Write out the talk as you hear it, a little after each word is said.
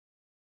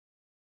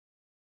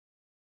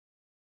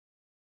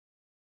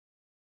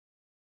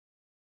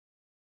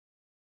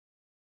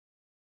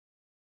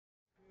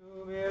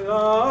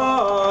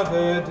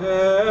Jubilate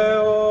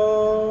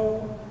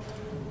Deo,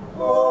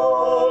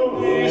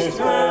 omnis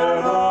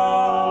terra,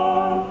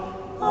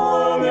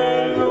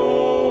 alleluia,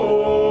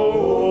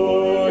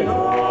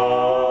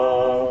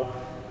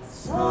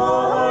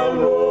 salvum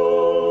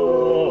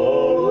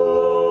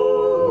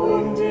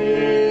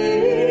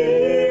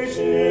dicit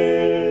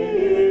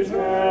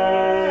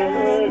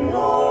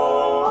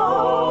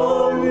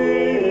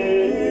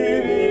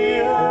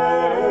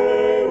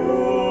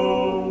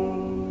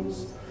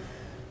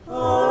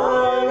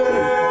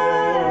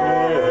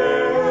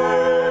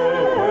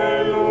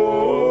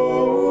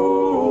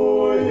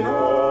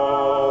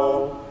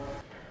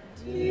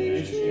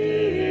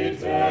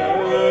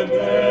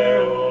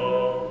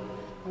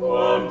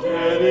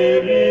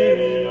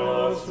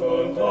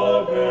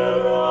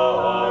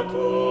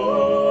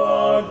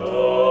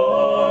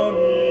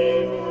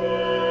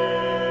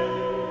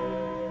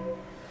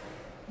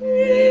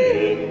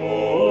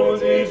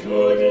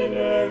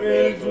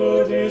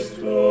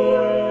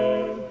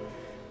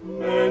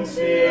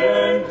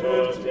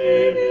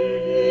et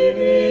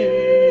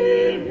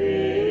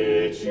omnibieus.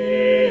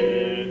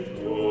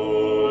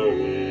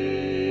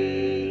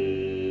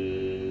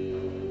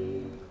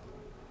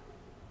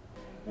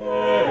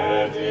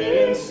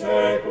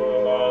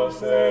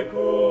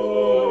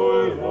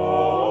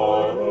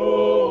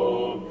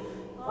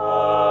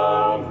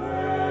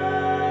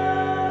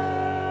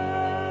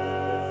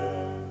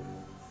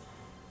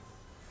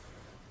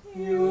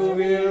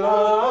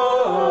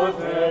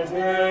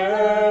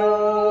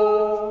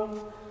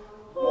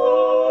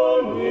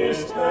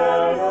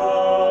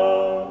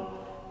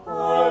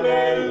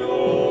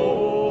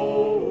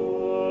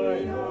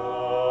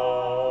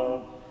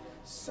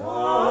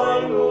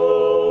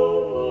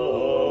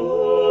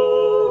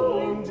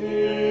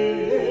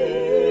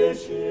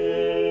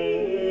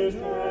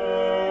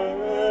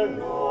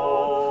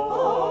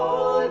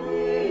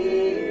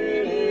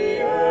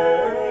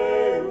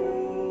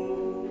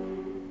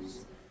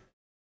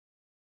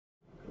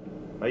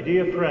 My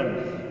dear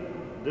friends,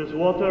 this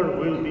water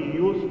will be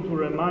used to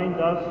remind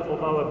us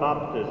of our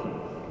baptism.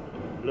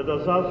 Let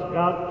us ask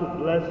God to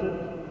bless it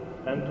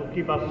and to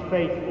keep us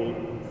faithful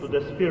to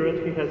the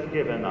Spirit He has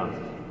given us.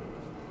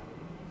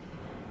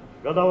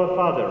 God our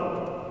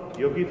Father,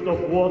 your gift of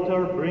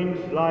water brings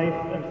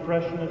life and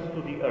freshness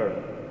to the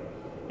earth.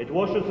 It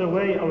washes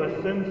away our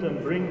sins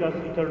and brings us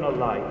eternal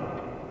life.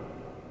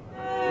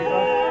 We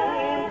ask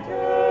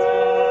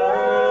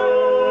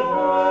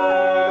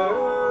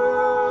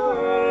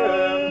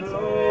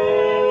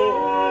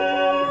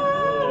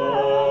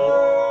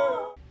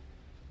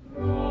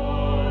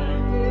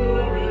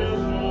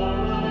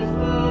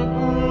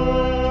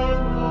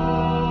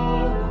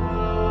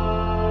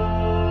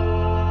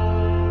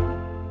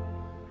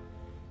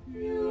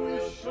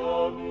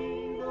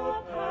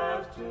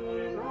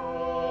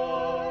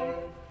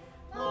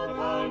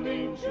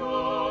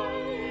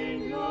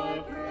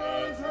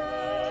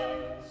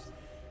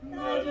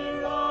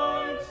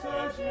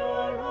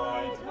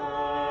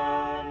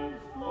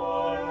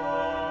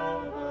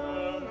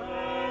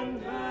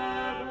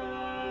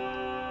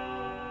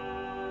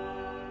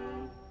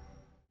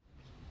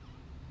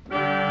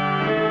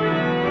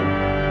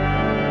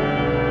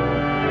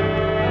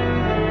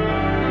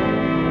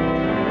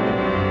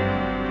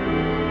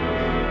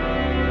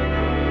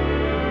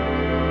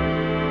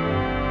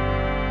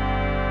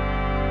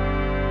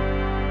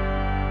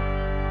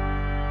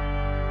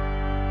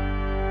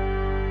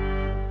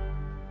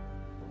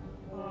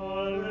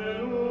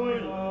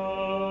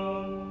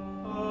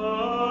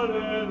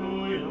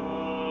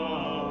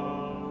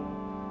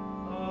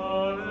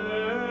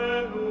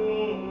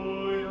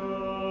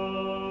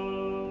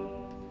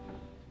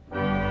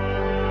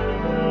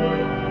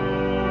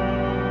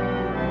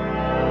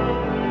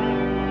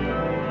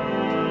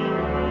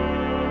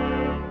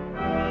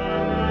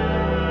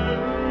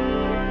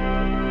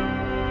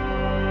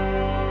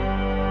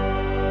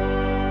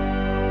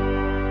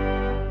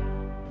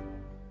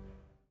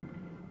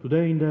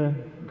Today in the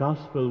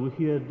Gospel we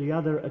hear the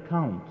other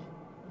account,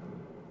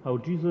 how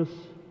Jesus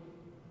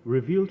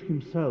revealed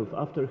himself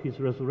after his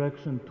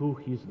resurrection to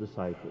his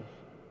disciples.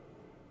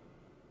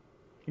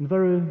 In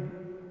very,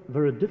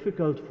 very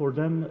difficult for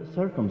them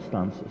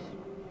circumstances.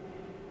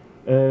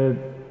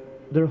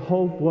 Their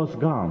hope was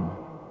gone.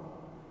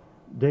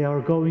 They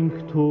are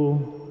going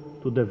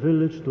to the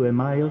village, to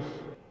Emmaus.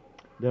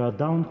 They are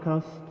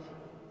downcast.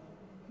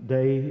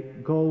 They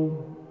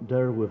go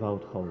there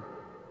without hope.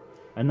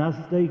 And as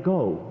they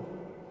go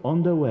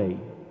on the way,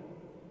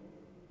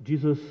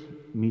 Jesus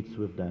meets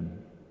with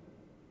them.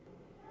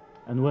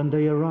 And when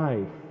they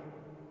arrive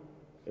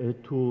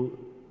to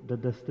the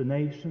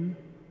destination,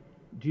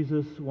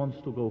 Jesus wants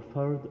to go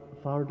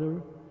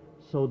farther,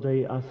 so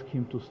they ask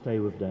him to stay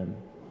with them.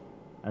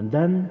 And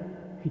then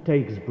he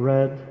takes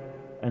bread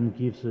and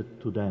gives it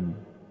to them.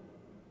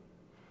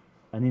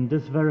 And in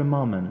this very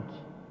moment,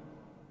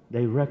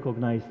 they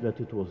recognize that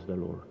it was the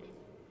Lord.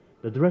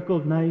 That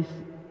recognize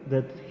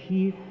that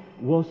he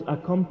was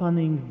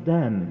accompanying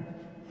them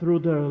through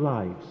their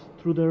lives,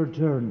 through their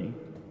journey.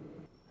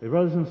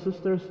 Brothers and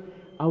sisters,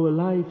 our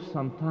lives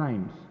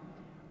sometimes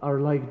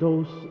are like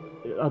those,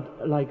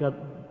 like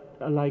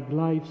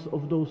lives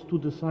of those two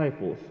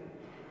disciples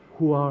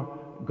who are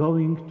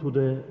going to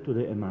the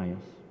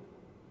Emmaus.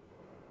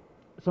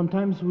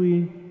 Sometimes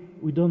we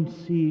don't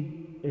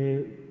see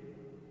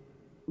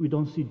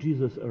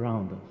Jesus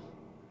around us.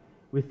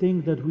 We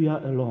think that we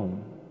are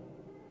alone,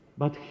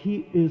 but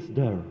He is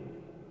there.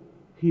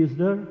 He is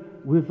there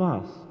with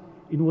us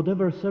in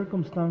whatever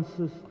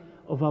circumstances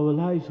of our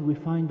lives we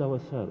find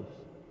ourselves.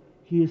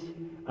 He is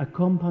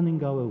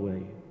accompanying our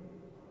way.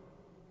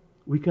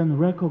 We can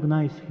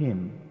recognize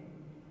Him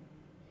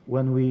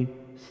when we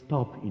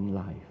stop in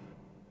life,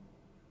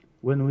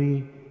 when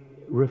we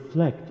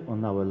reflect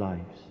on our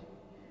lives.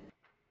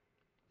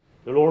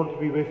 The Lord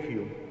be with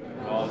you.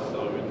 And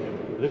also with you.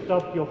 Lift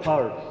up your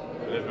hearts.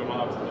 Lift them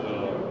up to the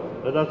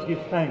Lord. Let us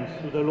give thanks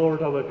to the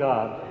Lord our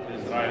God. It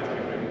is right to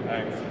give Him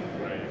thanks and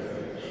praise.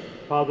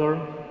 Father,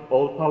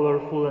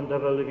 all-powerful and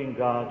ever-living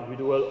God, we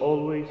do well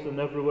always and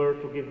everywhere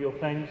to give you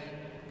thanks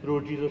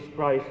through Jesus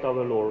Christ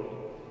our Lord.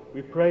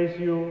 We praise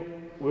you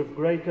with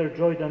greater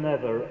joy than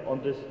ever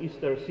on this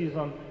Easter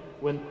season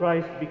when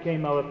Christ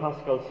became our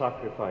paschal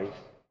sacrifice.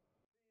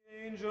 The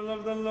angel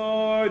of the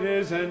Lord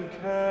is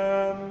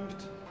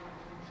encamped.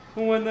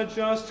 When the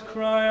just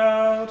cry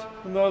out,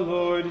 the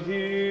Lord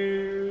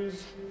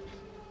hears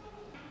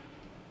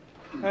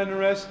and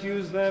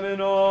rescues them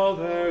in all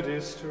their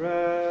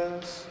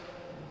distress.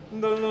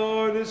 The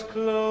Lord is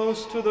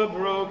close to the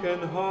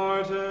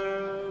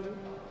broken-hearted.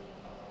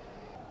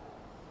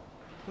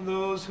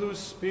 Those whose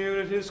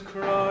spirit is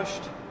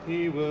crushed,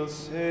 He will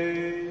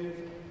save.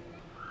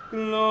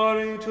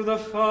 Glory to the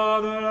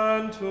Father,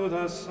 and to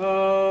the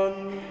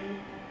Son,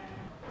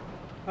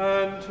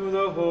 and to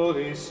the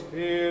Holy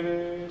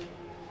Spirit,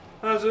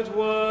 as it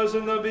was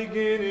in the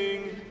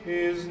beginning,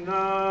 is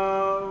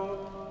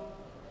now,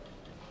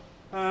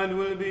 and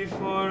will be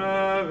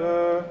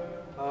forever.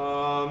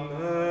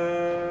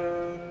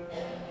 Amen.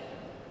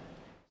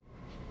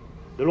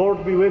 The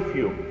Lord be with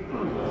you.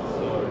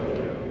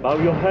 Bow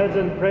your heads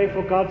and pray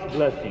for God's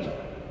blessing.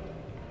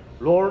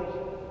 Lord,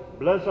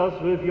 bless us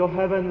with your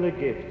heavenly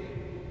gifts,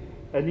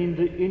 and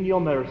in your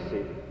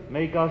mercy,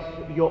 make us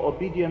your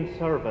obedient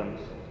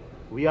servants.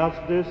 We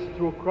ask this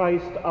through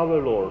Christ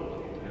our Lord.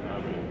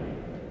 Amen.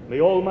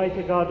 May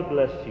Almighty God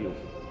bless you,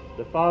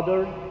 the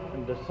Father,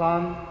 and the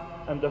Son,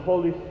 and the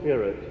Holy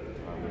Spirit.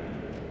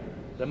 Amen.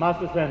 The Mass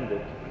is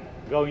ended.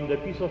 Go in the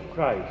peace of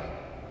Christ.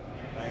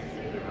 Thanks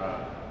be to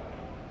God.